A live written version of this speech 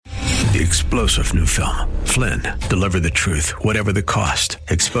The explosive new film, Flynn, deliver the truth, whatever the cost,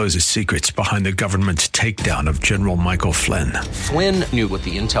 exposes secrets behind the government's takedown of General Michael Flynn. Flynn knew what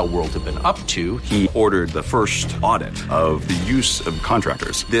the intel world had been up to. He ordered the first audit of the use of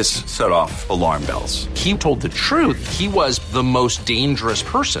contractors. This set off alarm bells. He told the truth. He was the most dangerous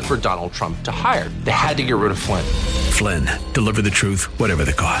person for Donald Trump to hire. They had to get rid of Flynn. Flynn, deliver the truth, whatever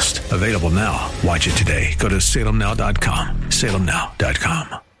the cost. Available now. Watch it today. Go to salemnow.com.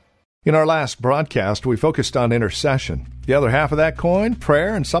 salemnow.com. In our last broadcast, we focused on intercession. The other half of that coin,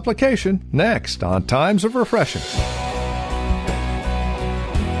 prayer and supplication, next on Times of Refreshing.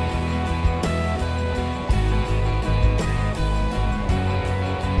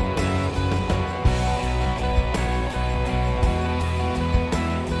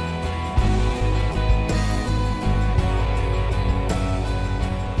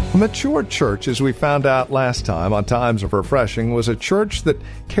 A mature church, as we found out last time on Times of Refreshing, was a church that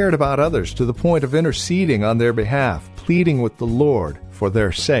cared about others to the point of interceding on their behalf, pleading with the Lord for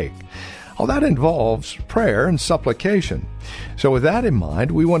their sake. All that involves prayer and supplication. So with that in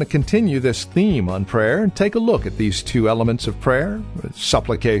mind, we want to continue this theme on prayer and take a look at these two elements of prayer,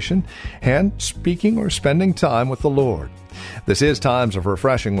 supplication, and speaking or spending time with the Lord. This is Times of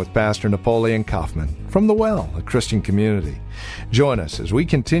Refreshing with Pastor Napoleon Kaufman from The Well, a Christian community. Join us as we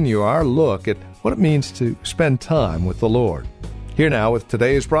continue our look at what it means to spend time with the Lord. Here now with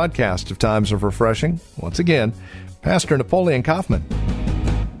today's broadcast of Times of Refreshing, once again, Pastor Napoleon Kaufman.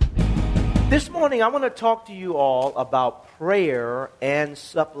 This morning I want to talk to you all about prayer and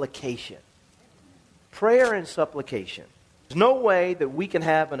supplication. Prayer and supplication. There's no way that we can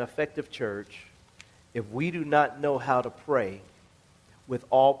have an effective church if we do not know how to pray with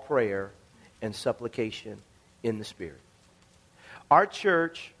all prayer and supplication in the Spirit. Our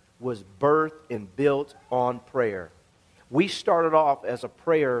church was birthed and built on prayer. We started off as a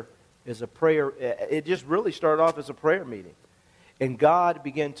prayer, it just really started off as a prayer meeting. And God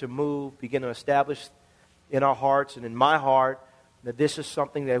began to move, began to establish in our hearts and in my heart that this is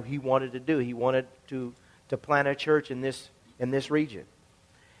something that He wanted to do. He wanted to plant a church in this region.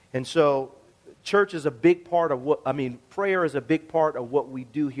 And so church is a big part of prayer is a big part of what we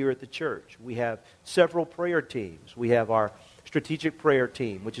do here at the church. We have several prayer teams. We have our strategic prayer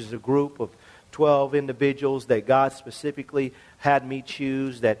team, which is a group of 12 individuals that God specifically had me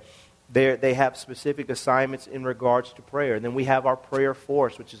choose, that they have specific assignments in regards to prayer. And then we have our prayer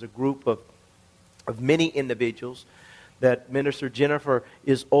force, which is a group of many individuals that Minister Jennifer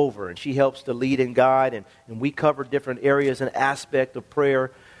is over. And she helps to lead and guide. And we cover different areas and aspects of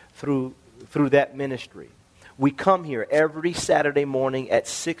prayer through that ministry. We come here every Saturday morning at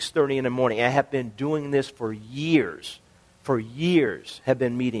 6:30 in the morning. I have been doing this for years. For years, have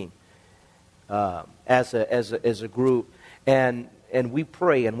been meeting as a group, and we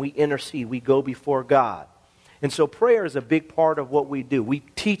pray and we intercede. We go before God, and so prayer is a big part of what we do. We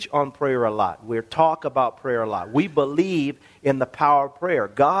teach on prayer a lot. We talk about prayer a lot. We believe in the power of prayer.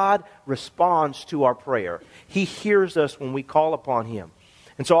 God responds to our prayer. He hears us when we call upon Him.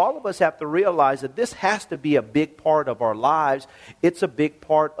 And so all of us have to realize that this has to be a big part of our lives. It's a big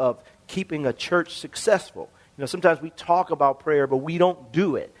part of keeping a church successful. You know, sometimes we talk about prayer, but we don't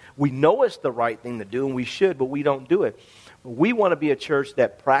do it. We know it's the right thing to do, and we should, but we don't do it. We want to be a church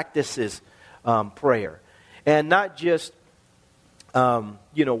that practices prayer. And not just,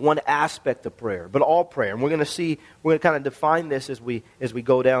 one aspect of prayer, but all prayer. And we're going to kind of define this as we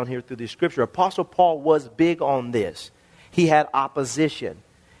go down here through the Scripture. Apostle Paul was big on this. He had opposition.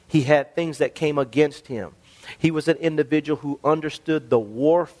 He had things that came against him. He was an individual who understood the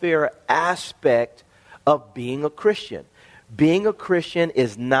warfare aspect of being a Christian. Being a Christian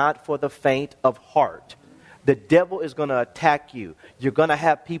is not for the faint of heart. The devil is going to attack you. You're going to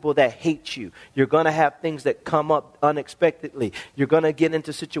have people that hate you. You're going to have things that come up unexpectedly. You're going to get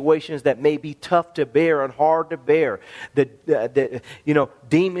into situations that may be tough to bear and hard to bear.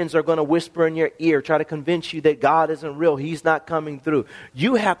 Demons are going to whisper in your ear, try to convince you that God isn't real. He's not coming through.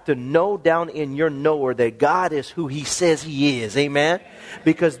 You have to know down in your knower that God is who He says He is. Amen?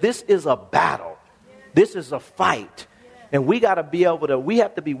 Because this is a battle. This is a fight. And we have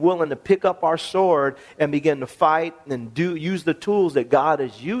to be willing to pick up our sword and begin to fight and use the tools that God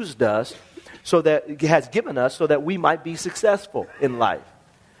has used us, has given us, so that we might be successful in life.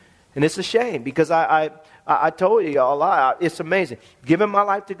 And it's a shame because I told you a lot. It's amazing. Giving my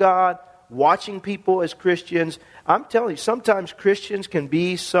life to God, watching people as Christians. I'm telling you, sometimes Christians can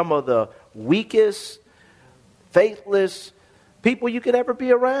be some of the weakest, faithless people you could ever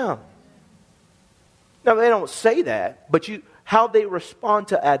be around. Now, they don't say that, but how they respond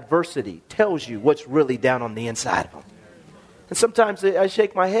to adversity tells you what's really down on the inside of them. And sometimes I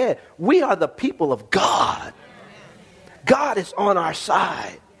shake my head. We are the people of God. God is on our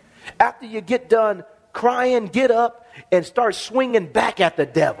side. After you get done crying, get up and start swinging back at the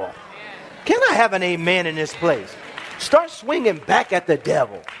devil. Can I have an amen in this place? Start swinging back at the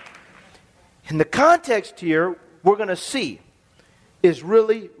devil. And the context here we're going to see is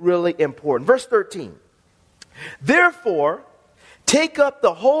really, really important. Verse 13. Therefore, take up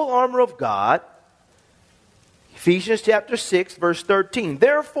the whole armor of God. Ephesians chapter 6, verse 13.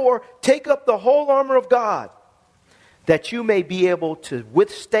 Therefore, take up the whole armor of God, that you may be able to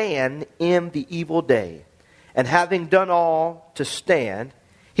withstand in the evil day. And having done all to stand,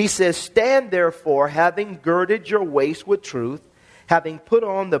 he says, stand therefore, having girded your waist with truth, having put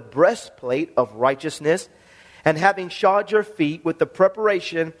on the breastplate of righteousness, and having shod your feet with the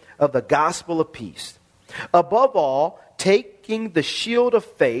preparation of the gospel of peace. Above all, taking the shield of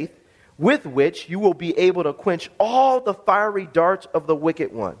faith, with which you will be able to quench all the fiery darts of the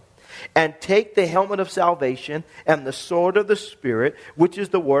wicked one. And take the helmet of salvation and the sword of the Spirit, which is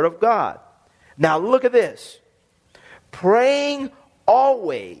the word of God. Now look at this. Praying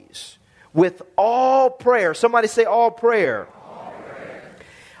always with all prayer. Somebody say all prayer. All prayer.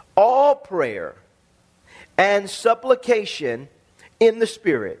 All prayer and supplication in the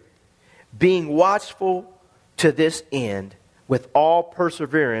Spirit, being watchful to this end with all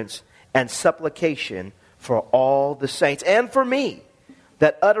perseverance and supplication for all the saints and for me,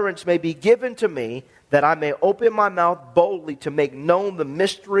 that utterance may be given to me, that I may open my mouth boldly to make known the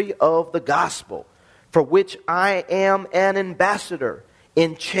mystery of the gospel, for which I am an ambassador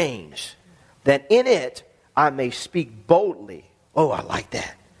in chains, that in it I may speak boldly. Oh, I like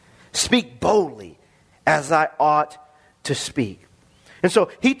that. Speak boldly as I ought to speak. And so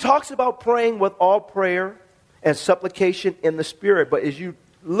he talks about praying with all prayer and supplication in the Spirit. But as you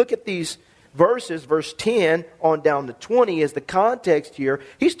look at these verses, verse 10 on down to 20 is the context here.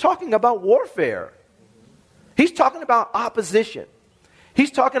 He's talking about warfare. He's talking about opposition.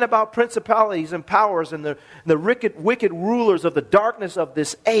 He's talking about principalities and powers and the wicked rulers of the darkness of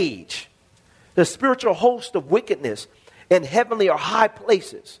this age. The spiritual host of wickedness in heavenly or high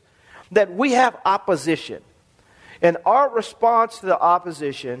places. That we have opposition. And our response to the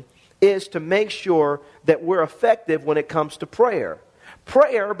opposition is to make sure that we're effective when it comes to prayer.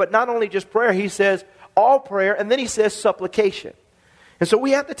 Prayer, but not only just prayer, he says all prayer, and then he says supplication. And so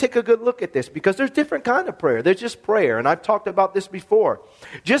we have to take a good look at this because there's different kind of prayer. There's just prayer, and I've talked about this before.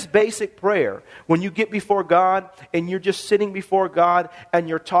 Just basic prayer. When you get before God and you're just sitting before God and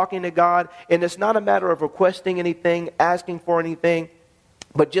you're talking to God, and it's not a matter of requesting anything, asking for anything,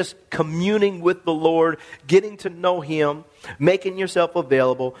 but just communing with the Lord, getting to know Him, making yourself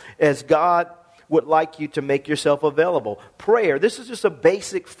available as God would like you to make yourself available. Prayer, this is just a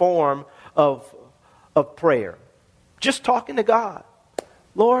basic form of prayer. Just talking to God.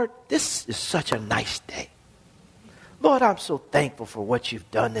 Lord, this is such a nice day. Lord, I'm so thankful for what you've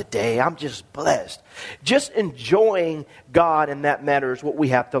done today. I'm just blessed. Just enjoying God in that matter is what we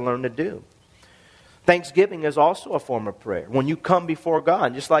have to learn to do. Thanksgiving is also a form of prayer. When you come before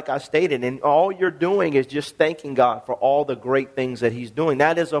God, just like I stated, and all you're doing is just thanking God for all the great things that He's doing.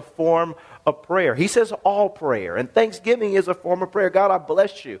 That is a form of prayer. He says all prayer. And thanksgiving is a form of prayer. God, I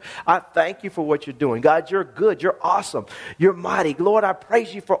bless you. I thank you for what you're doing. God, you're good. You're awesome. You're mighty. Lord, I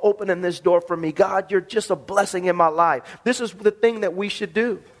praise you for opening this door for me. God, you're just a blessing in my life. This is the thing that we should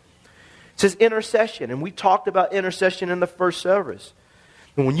do. It says intercession. And we talked about intercession in the first service.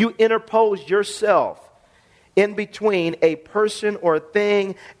 And when you interpose yourself in between a person or a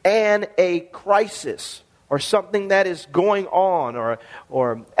thing and a crisis or something that is going on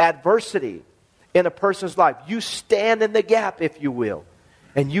or adversity in a person's life, you stand in the gap, if you will,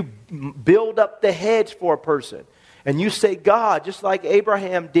 and you build up the hedge for a person. And you say, God, just like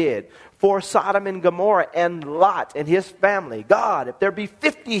Abraham did for Sodom and Gomorrah and Lot and his family, God, if there be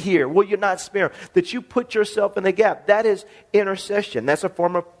 50 here, will you not spare? That you put yourself in the gap. That is intercession. That's a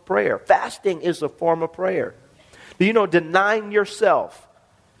form of prayer. Fasting is a form of prayer. You know, denying yourself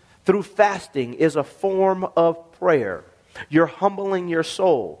through fasting is a form of prayer. You're humbling your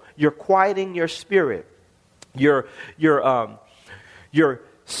soul. You're quieting your spirit. You're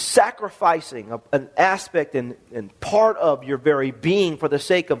sacrificing an aspect and part of your very being for the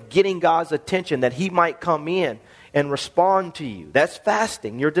sake of getting God's attention that He might come in and respond to you. That's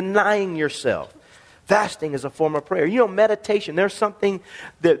fasting. You're denying yourself. Fasting is a form of prayer. You know, meditation, there's something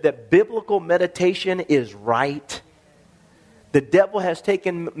that biblical meditation is right. The devil has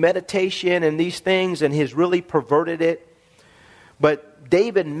taken meditation and these things and has really perverted it. But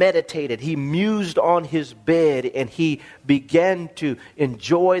David meditated. He mused on his bed and he began to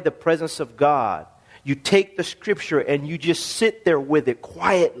enjoy the presence of God. You take the scripture and you just sit there with it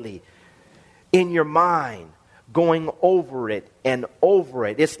quietly in your mind, going over it and over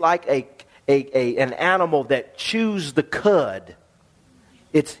it. It's like an animal that chews the cud.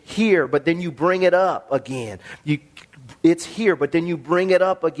 It's here, but then you bring it up again. It's here, but then you bring it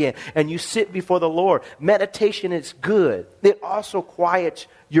up again. And you sit before the Lord. Meditation is good. It also quiets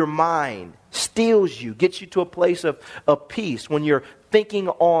your mind, steals you, gets you to a place of peace when you're thinking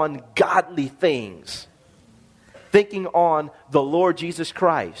on godly things. Thinking on the Lord Jesus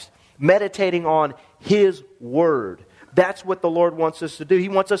Christ. Meditating on His Word. That's what the Lord wants us to do. He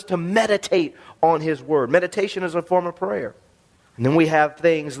wants us to meditate on His Word. Meditation is a form of prayer. And then we have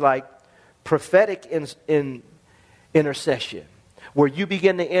things like prophetic intercession, where you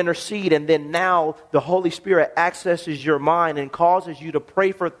begin to intercede, and then now the Holy Spirit accesses your mind and causes you to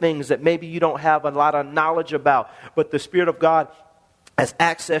pray for things that maybe you don't have a lot of knowledge about, but the Spirit of God has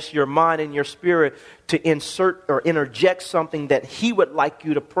accessed your mind and your spirit to insert or interject something that He would like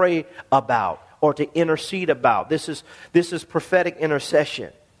you to pray about or to intercede about. This is prophetic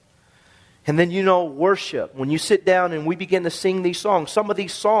intercession. And then, worship. When you sit down and we begin to sing these songs, some of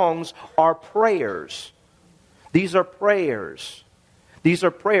these songs are prayers. These are prayers. These are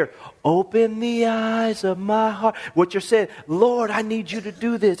prayers. Open the eyes of my heart. What you're saying, Lord, I need you to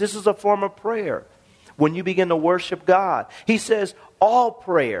do this. This is a form of prayer. When you begin to worship God, He says all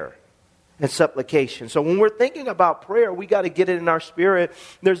prayer and supplication. So when we're thinking about prayer, we got to get it in our spirit.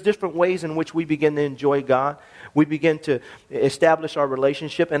 There's different ways in which we begin to enjoy God. We begin to establish our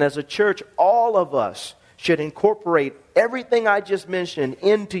relationship. And as a church, all of us should incorporate everything I just mentioned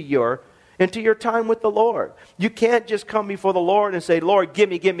into your time with the Lord. You can't just come before the Lord and say, Lord, give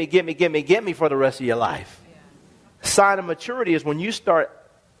me for the rest of your life. Yeah. Sign of maturity is when you start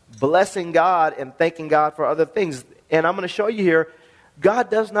blessing God and thanking God for other things. And I'm going to show you here, God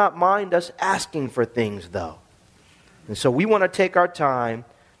does not mind us asking for things, though. And so we want to take our time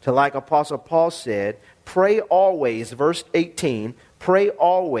to, like Apostle Paul said, pray always, verse 18, pray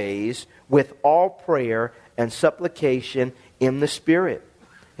always with all prayer and supplication in the Spirit.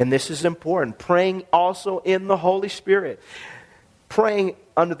 And this is important. Praying also in the Holy Spirit. Praying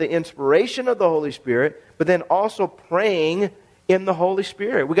under the inspiration of the Holy Spirit, but then also praying in the Holy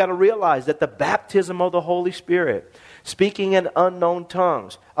Spirit. We got to realize that the baptism of the Holy Spirit, speaking in unknown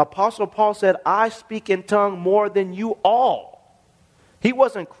tongues. Apostle Paul said, I speak in tongue more than you all. He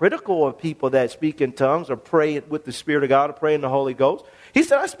wasn't critical of people that speak in tongues or pray with the Spirit of God or pray in the Holy Ghost. He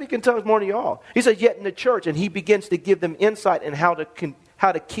said, I speak in tongues more than you all. He said, yet in the church, and he begins to give them insight in how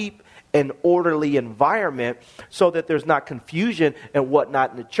to keep an orderly environment so that there's not confusion and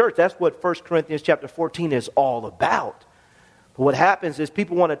whatnot in the church. That's what 1 Corinthians chapter 14 is all about. But what happens is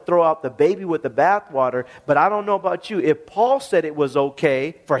people want to throw out the baby with the bathwater, but I don't know about you. If Paul said it was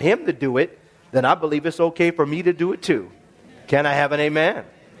okay for him to do it, then I believe it's okay for me to do it too. Can I have an amen?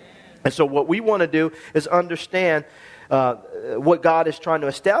 And so what we want to do is understand what God is trying to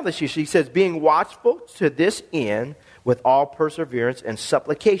establish here. He says, being watchful to this end with all perseverance and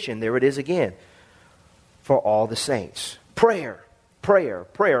supplication. There it is again. For all the saints. Prayer.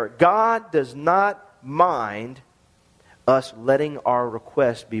 God does not mind us letting our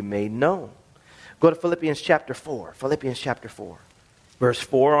requests be made known. Go to Philippians chapter 4. Verse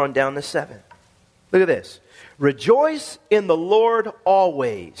 4 on down to 7. Look at this. Rejoice in the Lord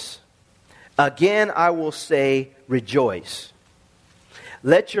always. Again, I will say rejoice.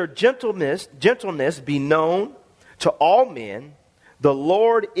 Let your gentleness be known to all men. The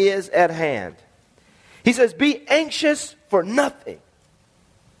Lord is at hand. He says, be anxious for nothing,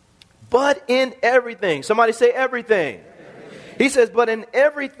 but in everything. Somebody say everything. He says, but in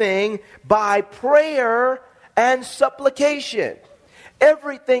everything by prayer and supplication.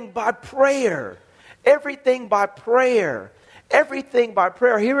 Everything by prayer. Everything by prayer. Everything by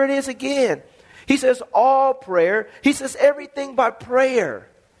prayer. Here it is again. He says all prayer. He says everything by prayer.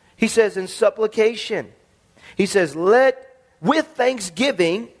 He says in supplication. He says, with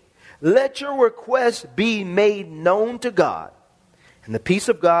thanksgiving, let your requests be made known to God. And the peace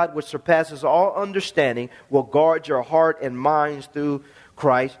of God, which surpasses all understanding, will guard your heart and minds through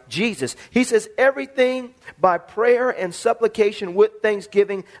Christ Jesus. He says, everything by prayer and supplication with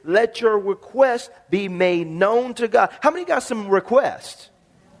thanksgiving, let your requests be made known to God. How many got some requests?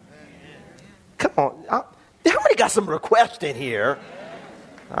 Come on. How many got some requests in here?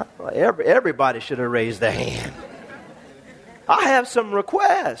 Everybody should have raised their hand. I have some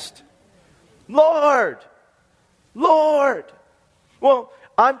requests. Lord. Well,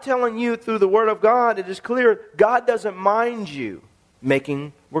 I'm telling you through the Word of God, it is clear God doesn't mind you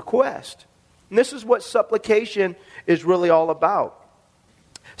making requests. And this is what supplication is really all about.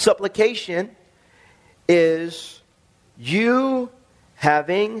 Supplication is you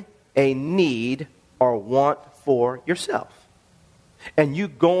having a need or want for yourself. And you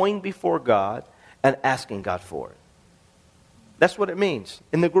going before God and asking God for it. That's what it means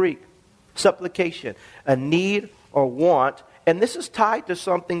in the Greek. Supplication, a need or want. And this is tied to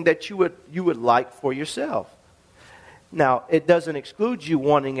something that you would like for yourself. Now, it doesn't exclude you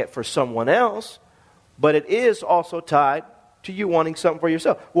wanting it for someone else, but it is also tied to you wanting something for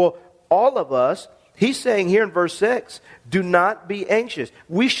yourself. Well, all of us, he's saying here in verse 6, do not be anxious.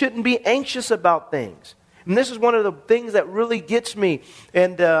 We shouldn't be anxious about things. And this is one of the things that really gets me.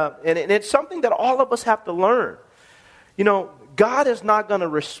 And it's something that all of us have to learn. You know, God is not going to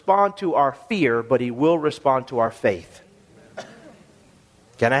respond to our fear, but He will respond to our faith.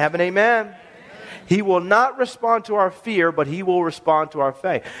 Can I have an amen? He will not respond to our fear, but He will respond to our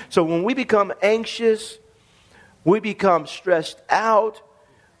faith. So when we become anxious, we become stressed out,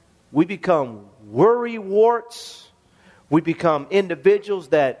 we become worry-warts, we become individuals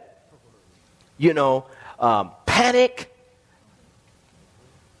that, panic,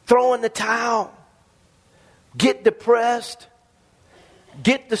 throw in the towel, get depressed,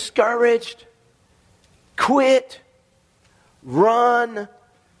 get discouraged, quit, run.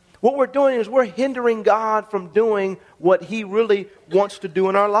 What we're doing is we're hindering God from doing what He really wants to do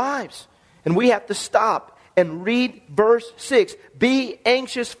in our lives. And we have to stop and read verse 6. Be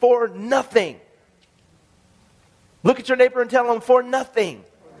anxious for nothing. Look at your neighbor and tell them, for nothing.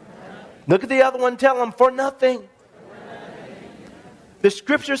 Look at the other one and tell them, for nothing. The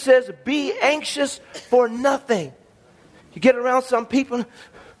scripture says, be anxious for nothing. You get around some people,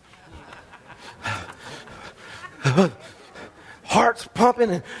 hearts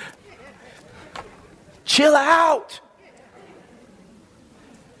pumping, and chill out.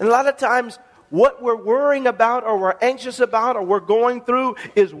 And a lot of times, what we're worrying about or we're anxious about or we're going through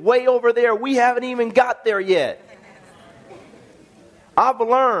is way over there. We haven't even got there yet. I've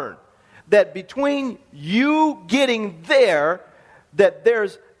learned that between you getting there, that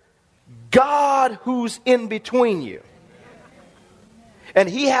there's God who's in between you. And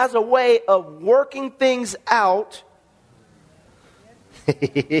He has a way of working things out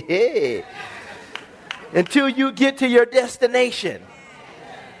until you get to your destination.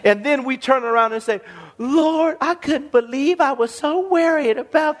 And then we turn around and say, Lord, I couldn't believe I was so worried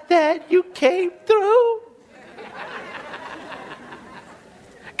about that. You came through.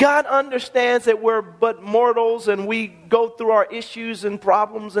 God understands that we're but mortals and we go through our issues and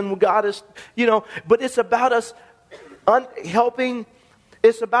problems, and God is, but it's about us helping.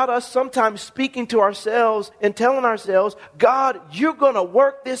 It's about us sometimes speaking to ourselves and telling ourselves, God, you're going to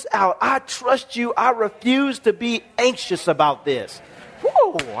work this out. I trust you. I refuse to be anxious about this.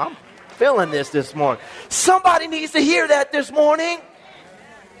 Woo, I'm feeling this morning. Somebody needs to hear that this morning.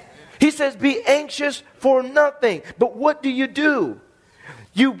 He says, be anxious for nothing. But what do?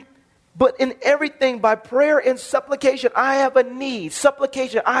 But in everything by prayer and supplication, I have a need.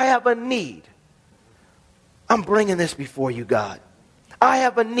 Supplication, I have a need. I'm bringing this before you, God. I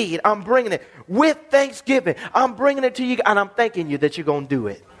have a need. I'm bringing it with thanksgiving. I'm bringing it to you, and I'm thanking you that you're going to do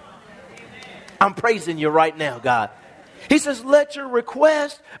it. I'm praising you right now, God. He says, let your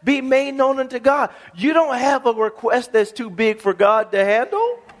request be made known unto God. You don't have a request that's too big for God to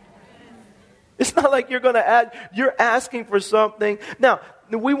handle. It's not like you're asking for something. Now,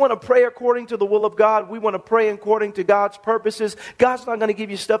 we want to pray according to the will of God. We want to pray according to God's purposes. God's not going to give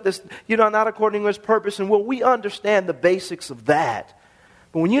you stuff that's, not according to His purpose. And we understand the basics of that.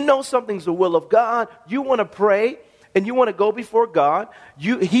 But when you know something's the will of God, you want to pray and you want to go before God.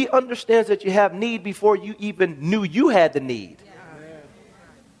 He understands that you have need before you even knew you had the need.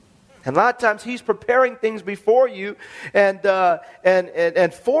 And a lot of times He's preparing things before you and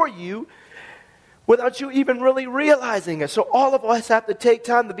for you without you even really realizing it. So all of us have to take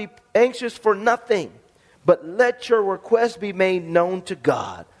time to be anxious for nothing, but let your request be made known to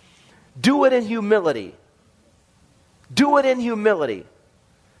God. Do it in humility. Do it in humility.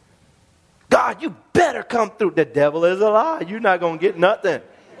 God, you better come through. The devil is a lie. You're not going to get nothing.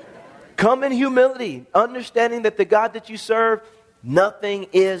 Come in humility, understanding that the God that you serve, nothing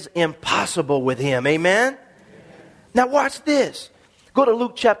is impossible with Him. Amen? Now watch this. Go to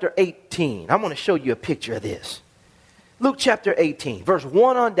Luke chapter 18. I want to show you a picture of this. Luke chapter 18, verse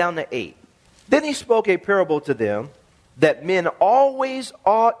 1 on down to 8. Then He spoke a parable to them that men always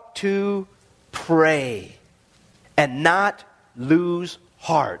ought to pray and not lose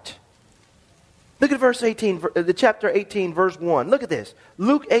heart. Look at verse 18, the chapter 18, verse 1. Look at this.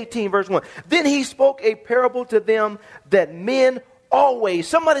 Luke 18, verse 1. Then He spoke a parable to them that men always.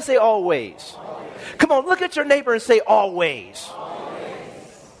 Somebody say always. Always. Come on, look at your neighbor and say always.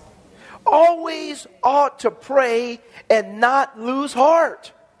 always ought to pray and not lose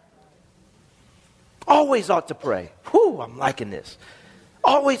heart. Always ought to pray. Whew, I'm liking this.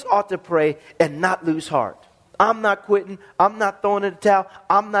 Always ought to pray and not lose heart. I'm not quitting. I'm not throwing in the towel.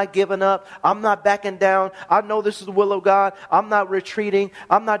 I'm not giving up. I'm not backing down. I know this is the will of God. I'm not retreating.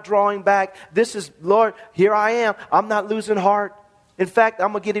 I'm not drawing back. This is, Lord, here I am. I'm not losing heart. In fact,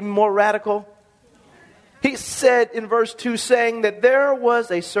 I'm going to get even more radical. He said in verse 2, saying that there was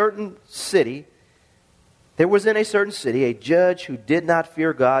in a certain city a judge who did not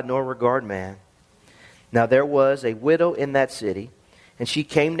fear God nor regard man. Now there was a widow in that city, and she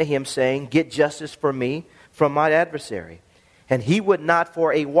came to him saying, get justice for me from my adversary. And he would not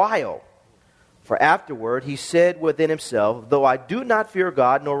for a while. For afterward he said within himself, though I do not fear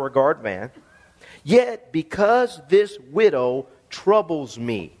God nor regard man, yet because this widow troubles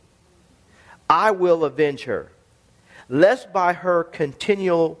me, I will avenge her, lest by her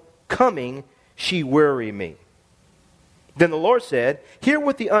continual coming she weary me. Then the Lord said, hear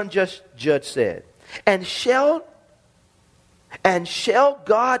what the unjust judge said. And shall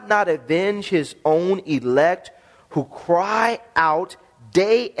God not avenge his own elect who cry out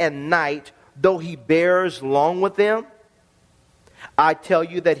day and night, though he bears long with them? I tell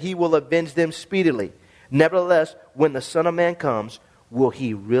you that he will avenge them speedily. Nevertheless, when the Son of Man comes, will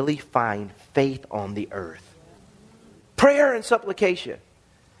he really find faith on the earth? Prayer and supplication.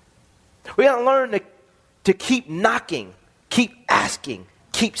 We got to learn to keep knocking, keep asking,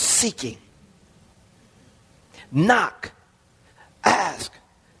 keep seeking. Knock, ask,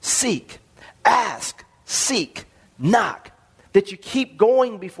 seek, knock. That you keep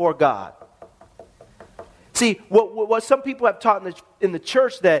going before God. See, what some people have taught in the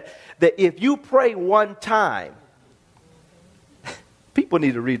church that if you pray one time, people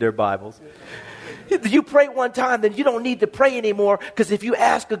need to read their Bibles. If you pray one time, then you don't need to pray anymore, because if you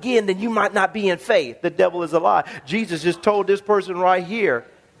ask again, then you might not be in faith. The devil is a lie. Jesus just told this person right here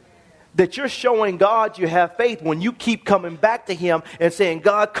that you're showing God you have faith when you keep coming back to him and saying,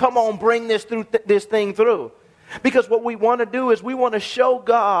 God, come on, bring this thing through. Because what we want to do is we want to show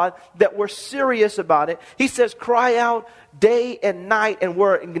God that we're serious about it. He says, cry out day and night, and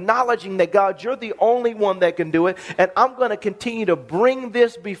we're acknowledging that, God, you're the only one that can do it, and I'm going to continue to bring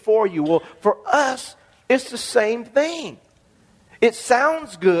this before you. Well, for us, it's the same thing. It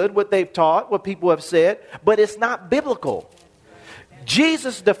sounds good, what they've taught, what people have said, but it's not biblical.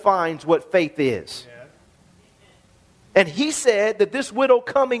 Jesus defines what faith is. And he said that this widow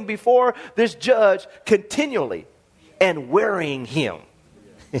coming before this judge continually and wearying him.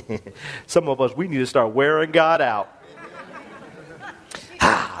 Some of us, we need to start wearing God out.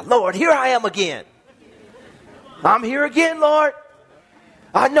 Lord, here I am again. I'm here again, Lord.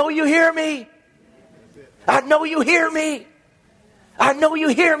 I know you hear me. I know you hear me. I know you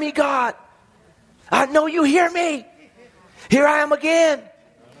hear me, God. I know you hear me. Here I am again.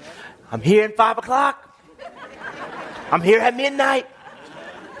 I'm here at 5 o'clock. I'm here at midnight.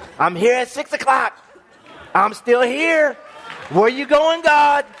 I'm here at 6 o'clock. I'm still here. Where you going,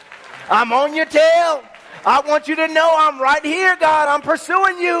 God? I'm on your tail. I want you to know I'm right here, God. I'm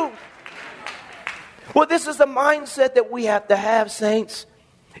pursuing you. Well, this is the mindset that we have to have, saints.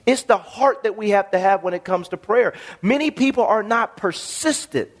 It's the heart that we have to have when it comes to prayer. Many people are not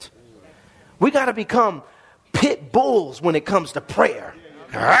persistent. We got to become pit bulls when it comes to prayer.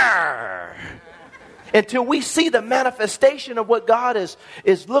 Until we see the manifestation of what God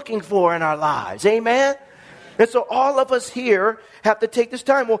is looking for in our lives. Amen? And so all of us here have to take this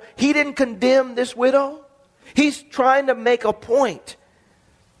time. Well, he didn't condemn this widow. He's trying to make a point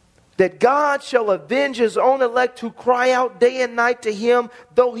that God shall avenge his own elect who cry out day and night to him,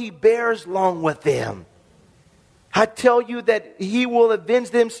 though he bears long with them. I tell you that he will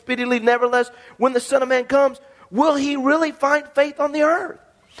avenge them speedily. Nevertheless, when the Son of Man comes, will he really find faith on the earth?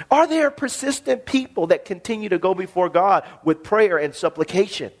 Are there persistent people that continue to go before God with prayer and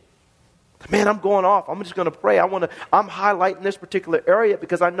supplication? Man, I'm going off. I'm just going to pray. I'm highlighting this particular area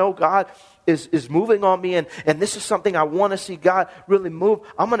because I know God is moving on me, and this is something I want to see God really move.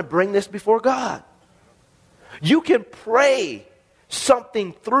 I'm going to bring this before God. You can pray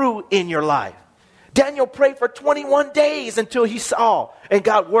something through in your life. Daniel prayed for 21 days until he saw and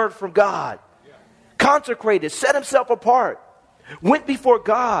got word from God. Consecrated, set himself apart, went before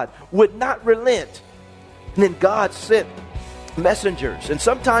God, would not relent. And then God sent messengers. And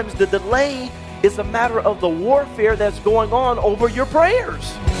sometimes the delay is a matter of the warfare that's going on over your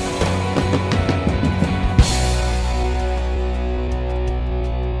prayers.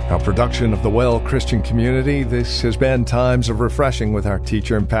 A production of the Well Christian Community. This has been Times of Refreshing with our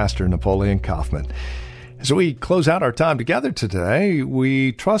teacher and pastor, Napoleon Kaufman. As we close out our time together today,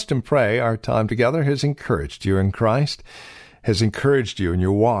 we trust and pray our time together has encouraged you in Christ, has encouraged you in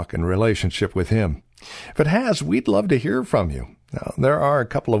your walk and relationship with Him. If it has, we'd love to hear from you. Now, there are a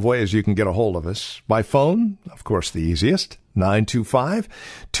couple of ways you can get a hold of us. By phone, of course, the easiest,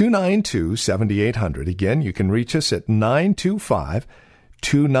 925-292-7800. Again, you can reach us at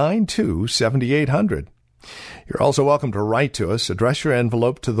 925-292-7800. You're also welcome to write to us. Address your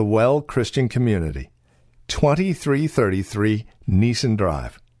envelope to the Well Christian Community, 2333 Neeson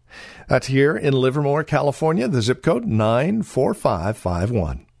Drive. That's here in Livermore, California, the zip code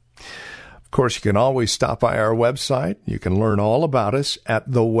 94551. Of course, you can always stop by our website. You can learn all about us at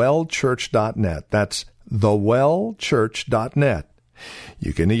thewellchurch.net. That's thewellchurch.net.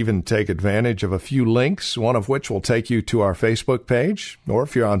 You can even take advantage of a few links, one of which will take you to our Facebook page. Or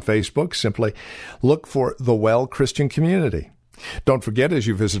if you're on Facebook, simply look for The Well Christian Community. Don't forget, as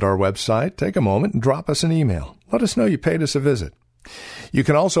you visit our website, take a moment and drop us an email. Let us know you paid us a visit. You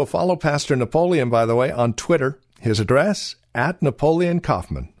can also follow Pastor Napoleon, by the way, on Twitter. His address, @Napoleon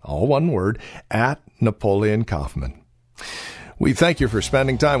Kaufman. All one word, @Napoleon Kaufman. We thank you for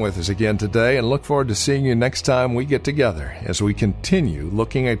spending time with us again today and look forward to seeing you next time we get together as we continue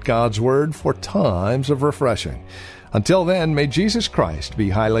looking at God's Word for times of refreshing. Until then, may Jesus Christ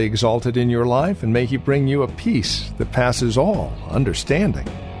be highly exalted in your life, and may He bring you a peace that passes all understanding.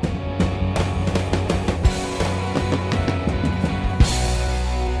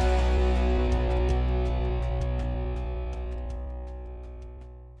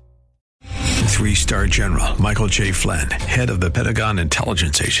 Three-star General Michael J. Flynn, head of the Pentagon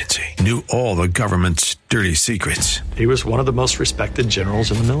Intelligence Agency, knew all the government's dirty secrets. He was one of the most respected generals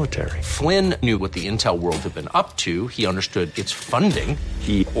in the military. Flynn knew what the intel world had been up to. He understood its funding.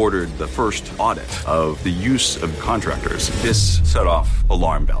 He ordered the first audit of the use of contractors. This set off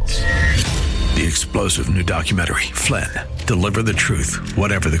alarm bells. The explosive new documentary, Flynn, Deliver the Truth,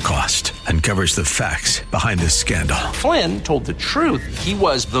 Whatever the Cost, uncovers the facts behind this scandal. Flynn told the truth. He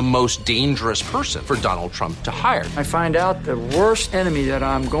was the most dangerous person for Donald Trump to hire. I find out the worst enemy that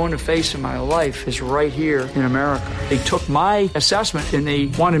I'm going to face in my life is right here in America. They took my assessment and they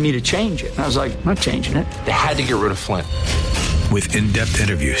wanted me to change it. And I was like, I'm not changing it. They had to get rid of Flynn. With in-depth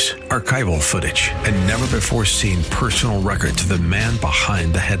interviews, archival footage, and never-before-seen personal records of the man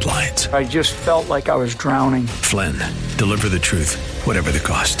behind the headlines. I just felt like I was drowning. Flynn, Deliver the Truth, Whatever the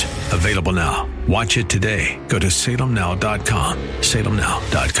Cost. Available now. Watch it today. Go to salemnow.com.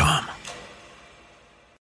 salemnow.com.